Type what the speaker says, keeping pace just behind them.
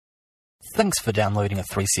Thanks for downloading a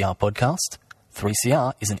 3CR podcast.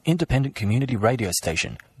 3CR is an independent community radio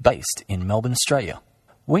station based in Melbourne, Australia.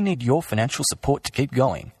 We need your financial support to keep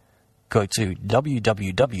going. Go to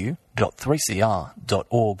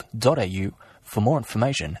www.3cr.org.au for more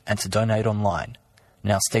information and to donate online.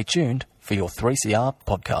 Now stay tuned for your 3CR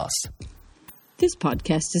podcast. This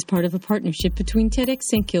podcast is part of a partnership between TEDx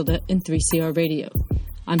St Kilda and 3CR Radio.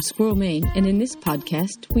 I'm Squirrel Main, and in this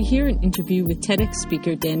podcast, we hear an interview with TEDx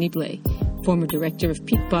speaker Danny Blay, former director of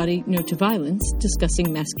Peak Body No to Violence,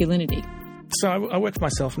 discussing masculinity. So I work for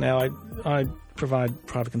myself now. I provide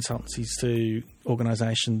private consultancies to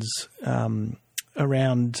organisations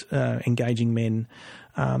around engaging men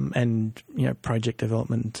and project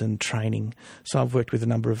development and training. So I've worked with a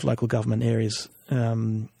number of local government areas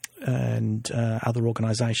and other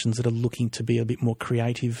organisations that are looking to be a bit more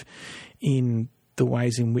creative in the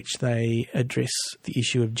ways in which they address the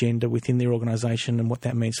issue of gender within their organisation and what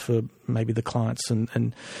that means for maybe the clients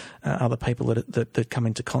and other people that come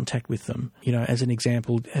into contact with them. As an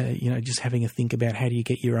example, just having a think about how do you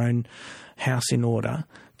get your own house in order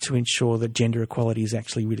to ensure that gender equality is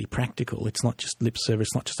actually really practical. It's not just lip service,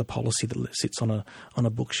 not just a policy that sits on a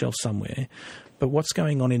bookshelf somewhere. But what's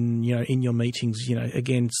going on in your meetings?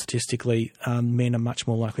 Again, statistically, men are much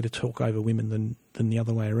more likely to talk over women than the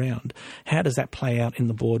other way around. How does that play out in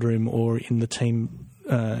the boardroom or in the team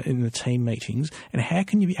meetings? And how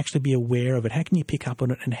can you actually be aware of it? How can you pick up on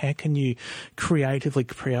it? And how can you creatively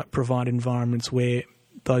provide environments where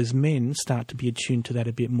those men start to be attuned to that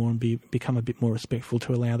a bit more and become a bit more respectful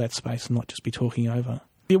to allow that space and not just be talking over?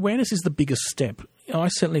 The awareness is the biggest step. I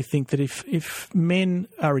certainly think that if men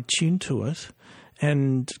are attuned to it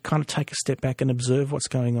and kind of take a step back and observe what's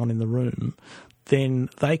going on in the room, then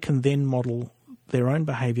they can then model their own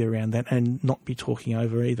behaviour around that and not be talking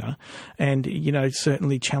over either. And,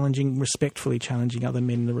 certainly respectfully challenging other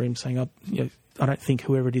men in the room, saying, I don't think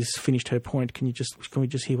whoever it is finished her point. Can we just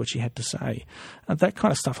hear what she had to say? That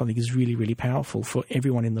kind of stuff I think is really, really powerful for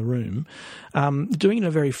everyone in the room. Doing it in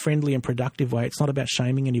a very friendly and productive way. It's not about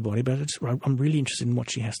shaming anybody, but I'm really interested in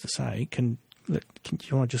what she has to say. Can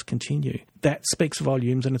you want to just continue? That speaks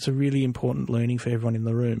volumes, and it's a really important learning for everyone in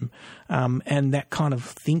the room. And that kind of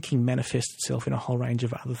thinking manifests itself in a whole range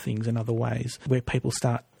of other things and other ways, where people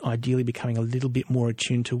start ideally becoming a little bit more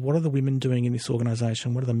attuned to what are the women doing in this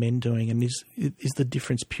organisation, what are the men doing, and is the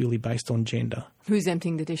difference purely based on gender? Who's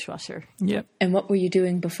emptying the dishwasher? Yep. And what were you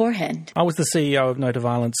doing beforehand? I was the CEO of No to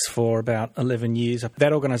Violence for about 11 years.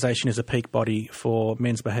 That organisation is a peak body for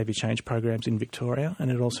men's behaviour change programs in Victoria, and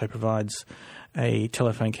it also provides a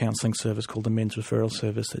telephone counselling service called the Men's Referral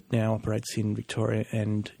Service that now operates in Victoria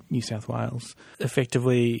and New South Wales.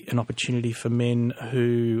 Effectively an opportunity for men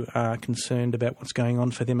who are concerned about what's going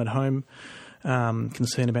on for them at home,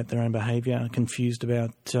 concerned about their own behaviour, confused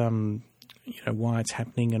about why it's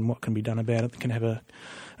happening and what can be done about it. They can have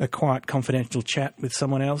a quiet, confidential chat with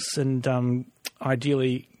someone else and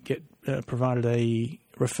ideally get provided a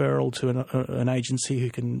referral to an agency who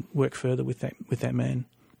can work further with that man.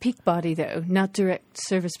 Peak Body, though, not direct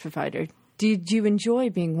service provider. Did you enjoy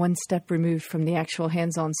being one step removed from the actual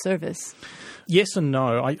hands-on service? Yes and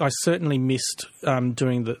no. I certainly missed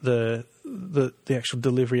doing the actual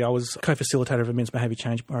delivery. I was co-facilitator of a men's behaviour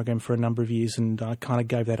change program for a number of years, and I kind of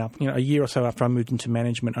gave that up. A year or so after I moved into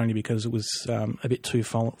management, only because it was a bit too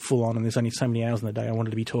full on, and there's only so many hours in the day I wanted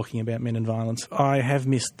to be talking about men and violence. I have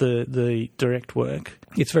missed the direct work.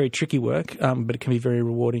 It's very tricky work, but it can be very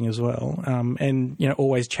rewarding as well, and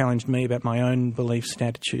always challenged me about my own beliefs and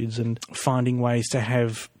attitudes, and finding ways to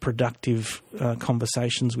have productive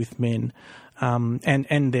conversations with men.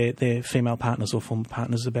 And their female partners or former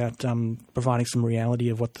partners about providing some reality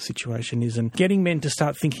of what the situation is and getting men to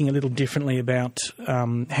start thinking a little differently about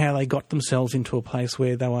how they got themselves into a place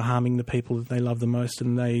where they were harming the people that they love the most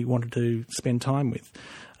and they wanted to spend time with.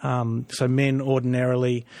 So men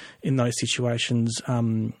ordinarily in those situations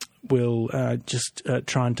will just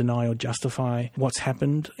try and deny or justify what's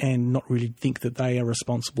happened and not really think that they are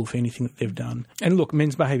responsible for anything that they've done. And look,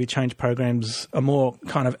 men's behaviour change programs, a more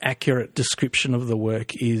kind of accurate description of the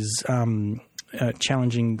work is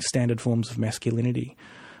challenging standard forms of masculinity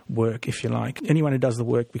work, if you like. Anyone who does the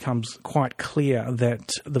work becomes quite clear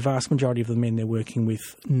that the vast majority of the men they're working with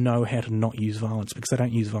know how to not use violence because they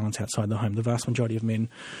don't use violence outside the home. The vast majority of men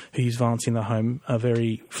who use violence in the home are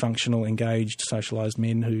very functional, engaged, socialised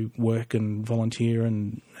men who work and volunteer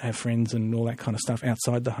and have friends and all that kind of stuff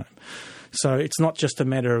outside the home. So it's not just a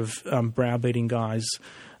matter of browbeating guys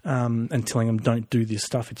and telling them don't do this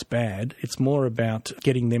stuff, it's bad. It's more about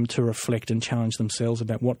getting them to reflect and challenge themselves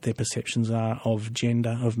about what their perceptions are of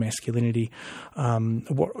gender, of masculinity,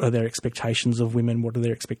 what are their expectations of women, what are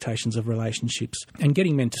their expectations of relationships, and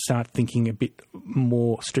getting men to start thinking a bit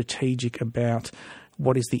more strategic about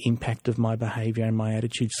what is the impact of my behaviour and my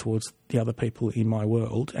attitudes towards the other people in my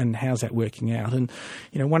world, and how's that working out? And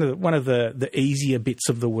one of the easier bits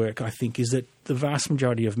of the work, I think, is that the vast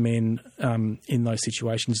majority of men in those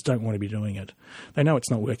situations don't want to be doing it. They know it's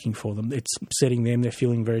not working for them. It's upsetting them. They're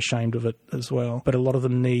feeling very ashamed of it as well. But a lot of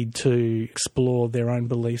them need to explore their own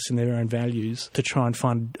beliefs and their own values to try and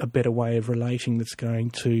find a better way of relating that's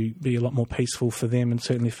going to be a lot more peaceful for them, and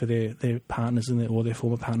certainly for their partners or their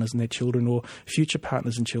former partners and their children, or future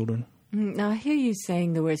partners and children. Now, I hear you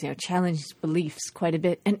saying the words, challenge beliefs quite a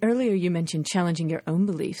bit. And earlier you mentioned challenging your own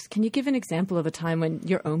beliefs. Can you give an example of a time when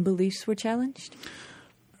your own beliefs were challenged?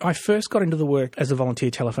 I first got into the work as a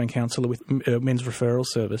volunteer telephone counsellor with Men's Referral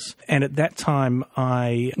Service. And at that time,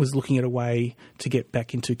 I was looking at a way to get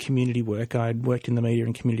back into community work. I'd worked in the media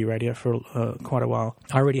and community radio for quite a while.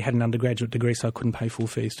 I already had an undergraduate degree, so I couldn't pay full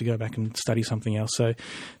fees to go back and study something else. So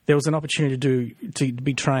there was an opportunity to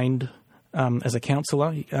be trained as a counsellor.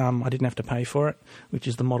 I didn't have to pay for it, which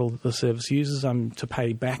is the model that the service uses. To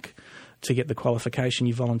pay back to get the qualification.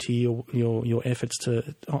 You volunteer your efforts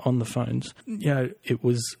on the phones. It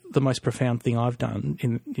was the most profound thing I've done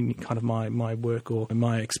in kind of my work or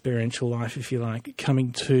my experiential life, if you like,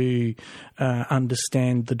 coming to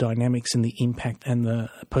understand the dynamics and the impact and the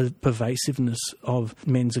pervasiveness of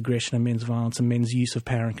men's aggression and men's violence and men's use of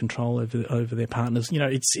power and control over their partners.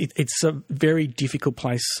 It's a very difficult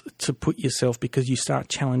place to put yourself, because you start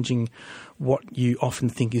challenging what you often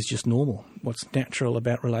think is just normal, what's natural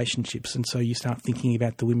about relationships. And so you start thinking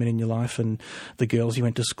about the women in your life and the girls you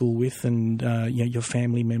went to school with and your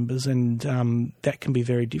family members. And that can be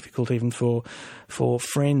very difficult even for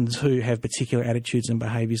friends who have particular attitudes and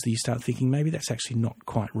behaviours that you start thinking maybe that's actually not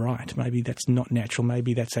quite right. Maybe that's not natural.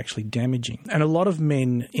 Maybe that's actually damaging. And a lot of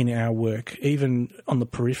men in our work, even on the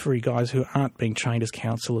periphery, guys who aren't being trained as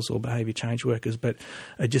counsellors or behaviour change workers but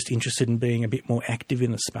are just interested in being a bit more active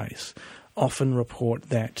in the space, often report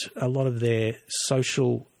that a lot of their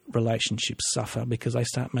social relationships suffer because they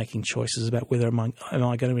start making choices about whether am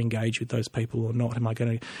I going to engage with those people or not? Am I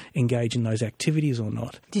going to engage in those activities or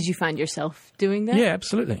not? Did you find yourself doing that? Yeah,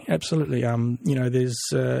 absolutely. There's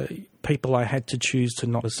people I had to choose to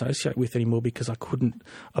not associate with anymore because I couldn't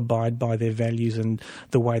abide by their values and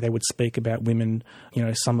the way they would speak about women.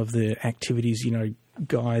 Some of the activities,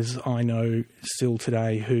 guys I know still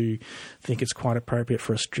today who think it's quite appropriate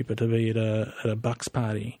for a stripper to be at a bucks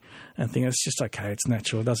party and think it's just okay, it's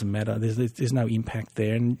natural, it doesn't matter, there's no impact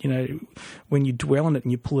there. And, when you dwell on it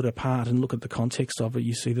and you pull it apart and look at the context of it,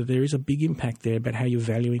 you see that there is a big impact there about how you're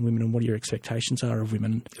valuing women and what your expectations are of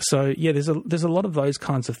women. So, yeah, there's a lot of those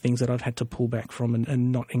kinds of things that I've had to pull back from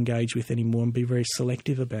and not engage with anymore and be very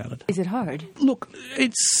selective about it. Is it hard? Look,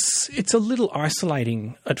 it's a little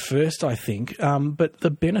isolating at first, I think, but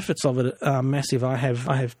the benefits of it are massive. I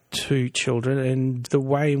have 2 children, and the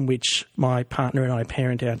way in which my partner and I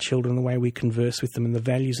parent our children, the way we converse with them and the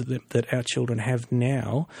values that our children have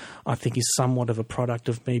now, I think is somewhat of a product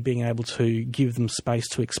of me being able to give them space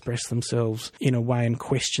to express themselves in a way and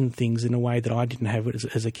question things in a way that I didn't have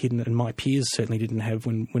as a kid, and my peers certainly didn't have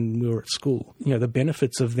when we were at school. The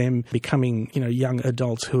benefits of them becoming, young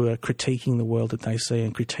adults who are critiquing the world that they see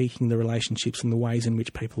and critiquing the relationships and the ways in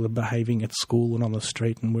which people are behaving at school and on the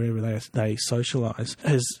street and wherever they socialise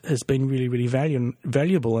has been really, really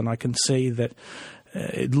valuable. And I can see that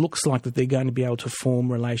it looks like that they're going to be able to form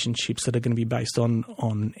relationships that are going to be based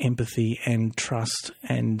on empathy and trust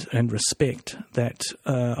and respect that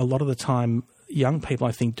a lot of the time young people,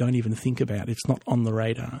 I think, don't even think about. It's not on the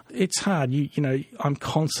radar. It's hard. I'm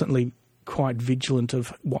constantly quite vigilant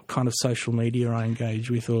of what kind of social media I engage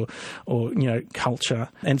with or culture.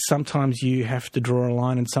 And sometimes you have to draw a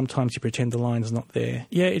line and sometimes you pretend the line's not there.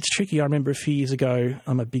 Yeah, it's tricky. I remember a few years ago,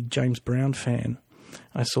 I'm a big James Brown fan.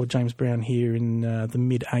 I saw James Brown here in the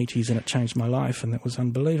mid-'80s and it changed my life, and that was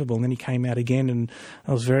unbelievable. And then he came out again and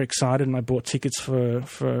I was very excited, and I bought tickets for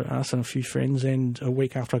us and a few friends, and a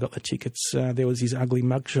week after I got the tickets, there was his ugly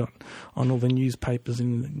mugshot on all the newspapers,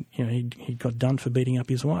 and he got done for beating up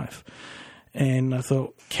his wife. And I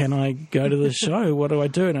thought, can I go to the show? What do I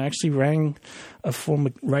do? And I actually rang a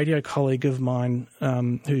former radio colleague of mine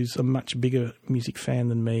who's a much bigger music fan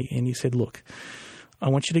than me, and he said, look, I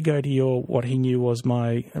want you to go to what he knew was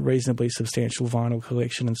my reasonably substantial vinyl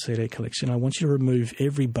collection and CD collection. I want you to remove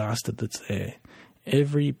every bastard that's there,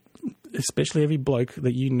 especially every bloke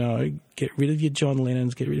that get rid of your John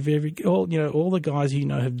Lennons, get rid of all the guys you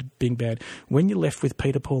know have been bad. When you're left with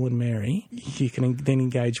Peter, Paul and Mary, you can then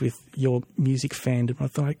engage with your music fandom. I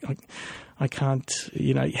thought, I can't,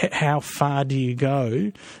 how far do you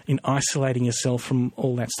go in isolating yourself from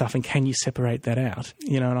all that stuff, and can you separate that out?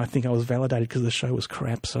 And I think I was validated because the show was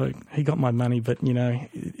crap, so he got my money, but, I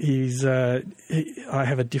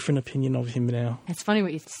have a different opinion of him now. It's funny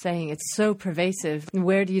what you're saying. It's so pervasive.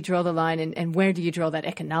 Where do you draw the line, and where do you draw that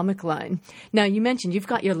economic line? Now, you mentioned you've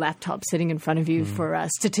got your laptop sitting in front of you for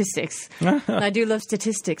statistics. I do love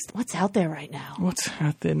statistics. What's out there right now? What's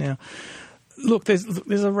out there now? Look,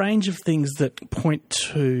 there's a range of things that point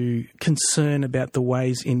to concern about the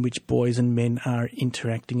ways in which boys and men are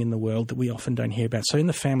interacting in the world that we often don't hear about. So in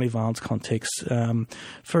the family violence context,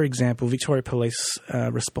 for example, Victoria Police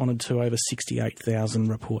responded to over 68,000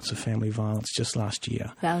 reports of family violence just last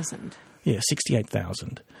year. 1,000? Yeah,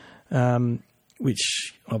 68,000.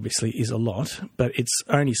 Which obviously is a lot, but it's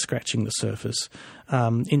only scratching the surface.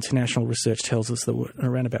 International research tells us that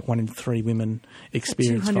around about 1 in 3 women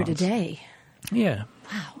experience 200 violence. a day. Yeah.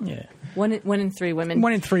 Wow. Yeah. One in 3 women.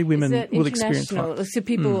 1 in 3 women will experience violence. So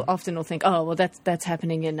people often will think, oh, well, that's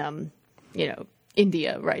happening in,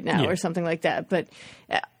 India right now or something like that. But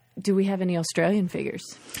do we have any Australian figures?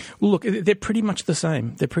 Well, look, they're pretty much the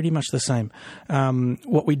same.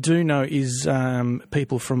 What we do know is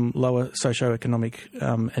people from lower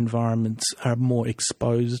socioeconomic environments are more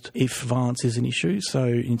exposed if violence is an issue. So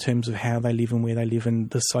in terms of how they live and where they live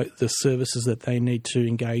and the services that they need to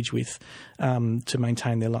engage with to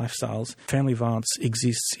maintain their lifestyles. Family violence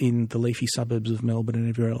exists in the leafy suburbs of Melbourne and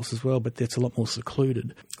everywhere else as well, but that's a lot more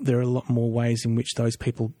secluded. There are a lot more ways in which those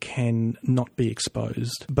people can not be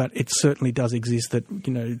exposed. But it certainly does exist that,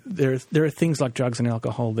 there are things like drugs and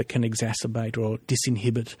alcohol that can exacerbate or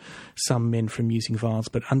disinhibit some men from using violence,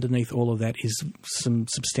 but underneath all of that is some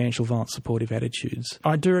substantial violence supportive attitudes.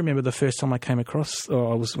 I do remember the first time I came across,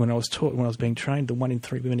 when I was being trained, that 1 in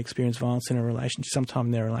 3 women experience violence in a relationship, sometime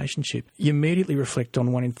in their relationship. You immediately reflect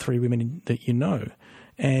on 1 in 3 women that you know.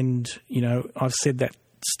 And, I've said that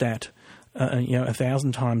stat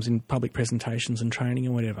 1,000 times in public presentations and training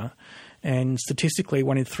and whatever. And statistically,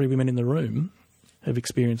 1 in 3 women in the room have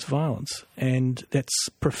experienced violence, and that's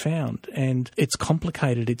profound. And it's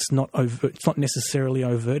complicated. It's not overt. It's not necessarily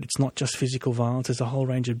overt. It's not just physical violence. There's a whole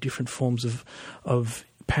range of different forms of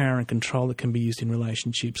power and control that can be used in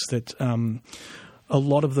relationships that a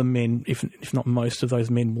lot of the men, if not most of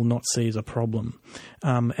those men, will not see as a problem.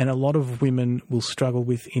 And a lot of women will struggle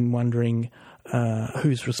with in wondering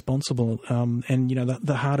who's responsible.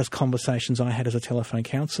 The hardest conversations I had as a telephone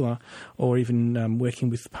counsellor, or even working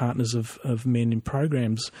with partners of men in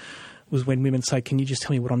programs, was when women say, can you just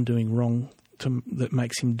tell me what I'm doing wrong that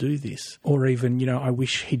makes him do this? Or even, I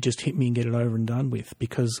wish he'd just hit me and get it over and done with,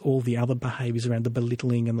 because all the other behaviours around the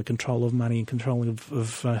belittling and the control of money and controlling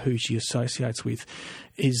of who she associates with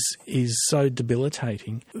is so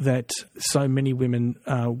debilitating that so many women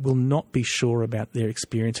will not be sure about their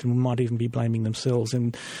experience and might even be blaming themselves.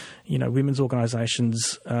 And, women's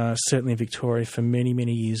organisations, certainly in Victoria, for many,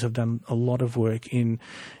 many years have done a lot of work in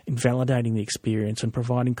validating the experience and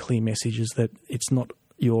providing clear messages that it's not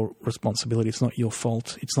your responsibility, it's not your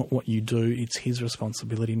fault, it's not what you do, it's his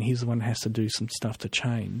responsibility, and he's the one who has to do some stuff to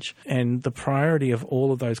change. And the priority of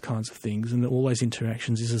all of those kinds of things and all those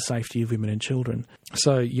interactions is the safety of women and children.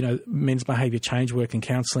 So, men's behaviour change work and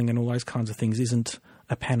counselling and all those kinds of things isn't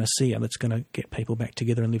a panacea that's going to get people back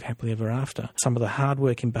together and live happily ever after. Some of the hard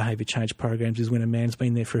work in behaviour change programs is when a man's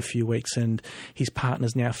been there for a few weeks and his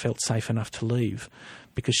partner's now felt safe enough to leave,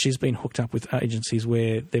 because she's been hooked up with agencies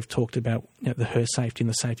where they've talked about her safety and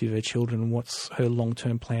the safety of her children and what's her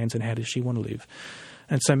long-term plans and how does she want to live.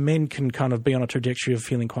 And so men can kind of be on a trajectory of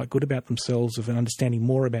feeling quite good about themselves, of understanding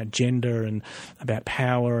more about gender and about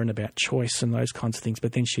power and about choice and those kinds of things.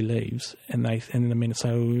 But then she leaves, and then the men say,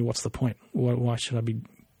 oh, what's the point? Why should I be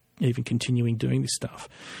even continuing doing this stuff?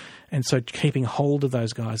 And so keeping hold of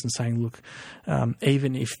those guys and saying, look,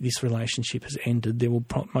 even if this relationship has ended, there will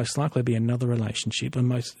most likely be another relationship. And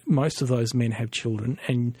most of those men have children.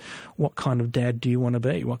 And what kind of dad do you want to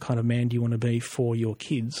be? What kind of man do you want to be for your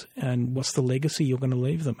kids? And what's the legacy you're going to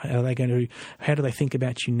leave them? How do they think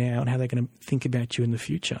about you now, and how are they going to think about you in the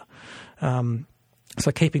future? So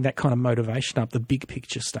keeping that kind of motivation up, the big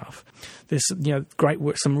picture stuff. There's great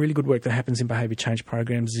work, some really good work that happens in behaviour change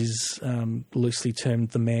programs is loosely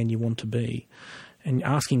termed the man you want to be. And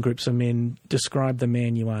asking groups of men, describe the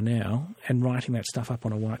man you are now, and writing that stuff up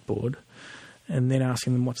on a whiteboard, and then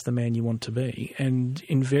asking them what's the man you want to be. And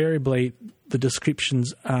invariably the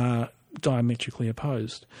descriptions are diametrically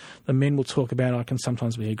opposed. The men will talk about, I can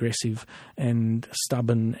sometimes be aggressive and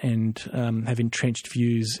stubborn and have entrenched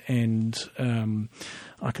views, and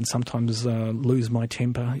I can sometimes lose my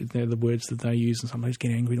temper. They're the words that they use, and sometimes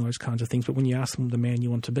get angry and all those kinds of things. But when you ask them the man you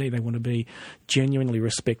want to be, they want to be genuinely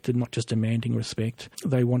respected, not just demanding respect.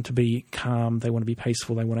 They want to be calm, they want to be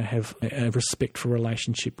peaceful, they want to have a respectful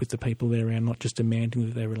relationship with the people they're around, not just demanding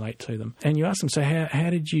that they relate to them. And you ask them, so how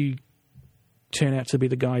did you turn out to be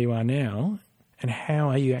the guy you are now, and how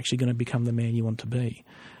are you actually going to become the man you want to be?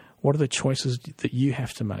 What are the choices that you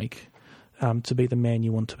have to make to be the man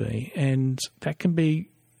you want to be? And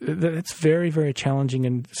that's very, very challenging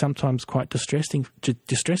and sometimes quite distressing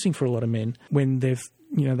for a lot of men when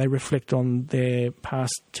they reflect on their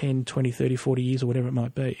past 10, 20, 30, 40 years or whatever it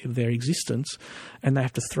might be of their existence, and they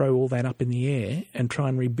have to throw all that up in the air and try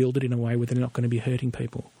and rebuild it in a way where they're not going to be hurting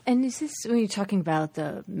people. And is this, when you're talking about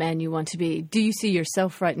the man you want to be, do you see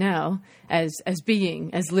yourself right now as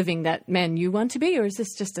living that man you want to be, or is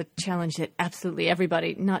this just a challenge that absolutely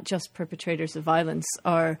everybody, not just perpetrators of violence,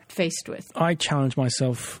 are faced with? I challenge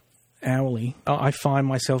myself hourly. I find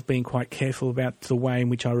myself being quite careful about the way in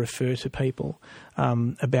which I refer to people,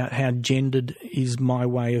 about how gendered is my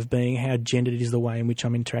way of being, how gendered is the way in which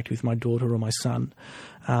I'm interacting with my daughter or my son.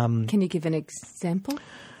 Can you give an example?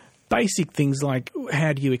 Basic things like,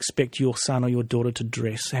 how do you expect your son or your daughter to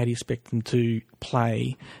dress? How do you expect them to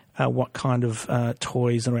play? What kind of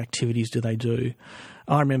toys or activities do they do?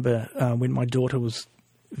 I remember when my daughter was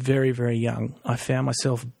very, very young, I found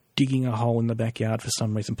myself digging a hole in the backyard for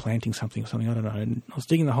some reason, planting something or something, I don't know. And I was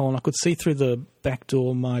digging the hole and I could see through the back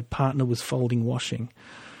door my partner was folding washing.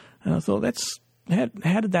 And I thought,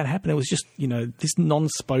 how did that happen? It was just, this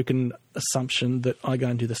non-spoken assumption that I go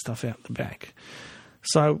and do the stuff out the back.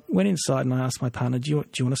 So I went inside and I asked my partner, do you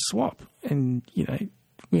want to swap? And,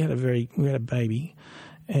 we had a baby,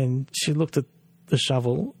 and she looked at the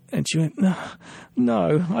shovel and she went,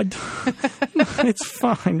 no, it's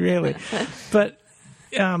fine, really. But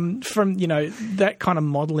from, that kind of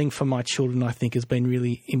modelling for my children, I think, has been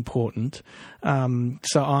really important.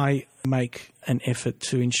 So I make an effort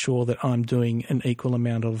to ensure that I'm doing an equal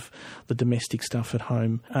amount of the domestic stuff at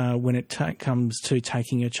home. When it comes to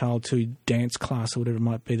taking a child to dance class or whatever it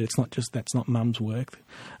might be, that's not mum's work,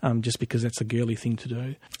 just because that's a girly thing to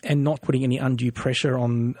do. And not putting any undue pressure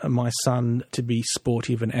on my son to be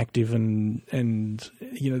sportive and active and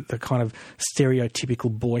the kind of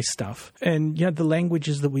stereotypical boy stuff. And, the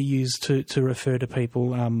languages that we use to refer to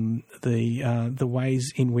people, the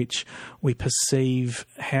ways in which we perceive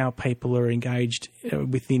how people are engaged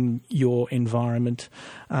within your environment,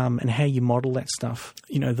 and how you model that stuff.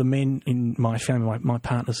 The men in my family, my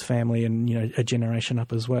partner's family, and a generation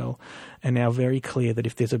up as well, are now very clear that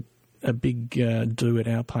if there's a big do at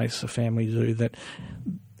our place, a family do, that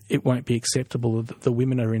it won't be acceptable that the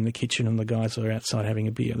women are in the kitchen and the guys are outside having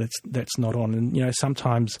a beer. That's not on. And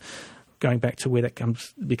sometimes, going back to where that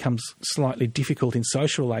becomes slightly difficult in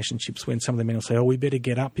social relationships, when some of the men will say, we better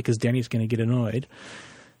get up because Danny's going to get annoyed.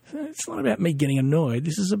 It's not about me getting annoyed.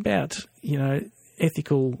 This is about,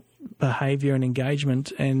 ethical behaviour and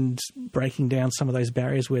engagement and breaking down some of those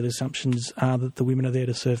barriers where the assumptions are that the women are there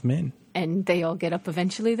to serve men. And they all get up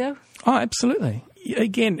eventually, though? Oh, absolutely.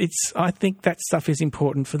 Again, I think that stuff is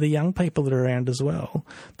important for the young people that are around as well,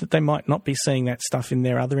 that they might not be seeing that stuff in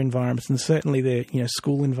their other environments, and certainly their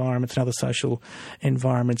school environments and other social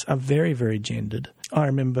environments are very, very gendered. I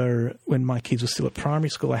remember when my kids were still at primary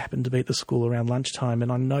school, I happened to be at the school around lunchtime,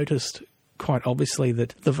 and I noticed quite obviously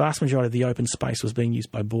that the vast majority of the open space was being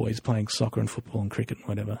used by boys playing soccer and football and cricket and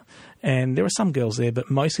whatever. And there were some girls there, but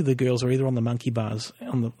mostly the girls were either on the monkey bars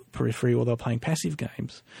on the periphery or they were playing passive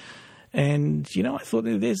games. And, I thought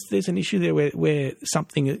there's an issue there where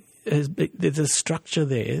something there's a structure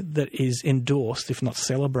there that is endorsed, if not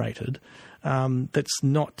celebrated, that's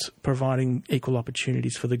not providing equal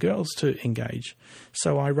opportunities for the girls to engage.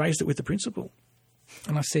 So I raised it with the principal.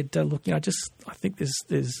 And I said, look, I think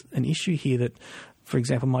there's an issue here that, for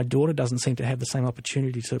example, my daughter doesn't seem to have the same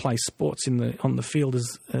opportunity to play sports on the field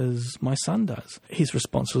as my son does. His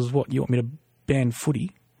response was, what, you want me to ban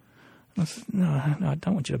footy? I said, no, I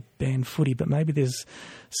don't want you to ban footy, but maybe there's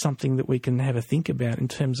something that we can have a think about in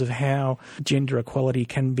terms of how gender equality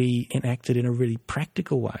can be enacted in a really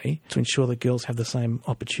practical way to ensure that girls have the same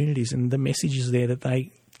opportunities. And the message is there that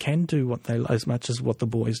they can do as much as what the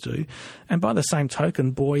boys do. And by the same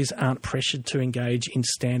token, boys aren't pressured to engage in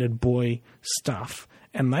standard boy stuff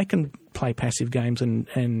and they can play passive games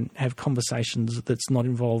and have conversations that's not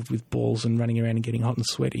involved with balls and running around and getting hot and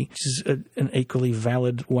sweaty, which is an equally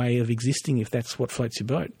valid way of existing if that's what floats your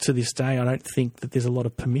boat. To this day, I don't think that there's a lot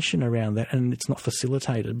of permission around that, and it's not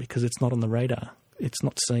facilitated because it's not on the radar. It's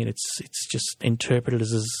not seen. It's just interpreted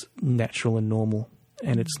as natural and normal,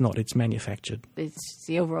 and it's not. It's manufactured. It's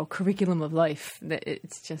the overall curriculum of life that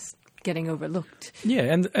it's just getting overlooked.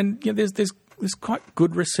 Yeah, and you know, there's quite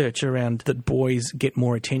good research around that boys get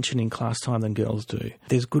more attention in class time than girls do.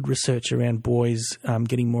 There's good research around boys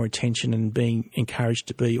getting more attention and being encouraged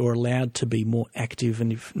to be or allowed to be more active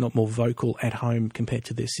and if not more vocal at home compared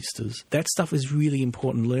to their sisters. That stuff is really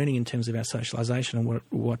important learning in terms of our socialisation and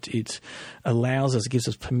what it allows us, gives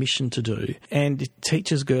us permission to do. And it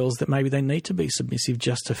teaches girls that maybe they need to be submissive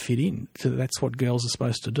just to fit in. So that's what girls are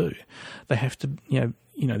supposed to do. They have to,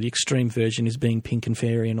 the extreme version is being pink and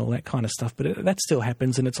fairy and all that kind of stuff, but that still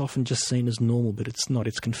happens and it's often just seen as normal, but it's not,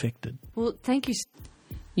 it's confected. Well, thank you.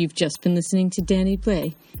 You've just been listening to Danny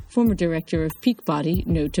Blais, former director of Peak Body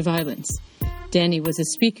No to Violence. Danny was a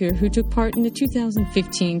speaker who took part in the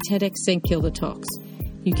 2015 TEDx St. Kilda Talks.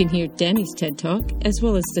 You can hear Danny's TED Talk, as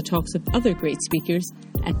well as the talks of other great speakers,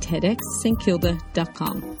 at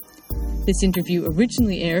tedxstkilda.com. This interview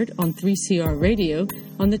originally aired on 3CR Radio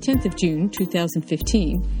on the 10th of June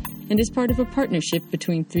 2015 and is part of a partnership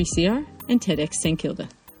between 3CR and TEDx St. Kilda.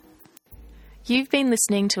 You've been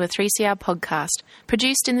listening to a 3CR podcast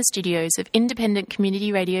produced in the studios of independent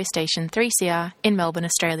community radio station 3CR in Melbourne,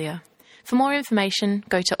 Australia. For more information,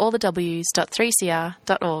 go to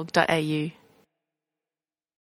allthews.3cr.org.au.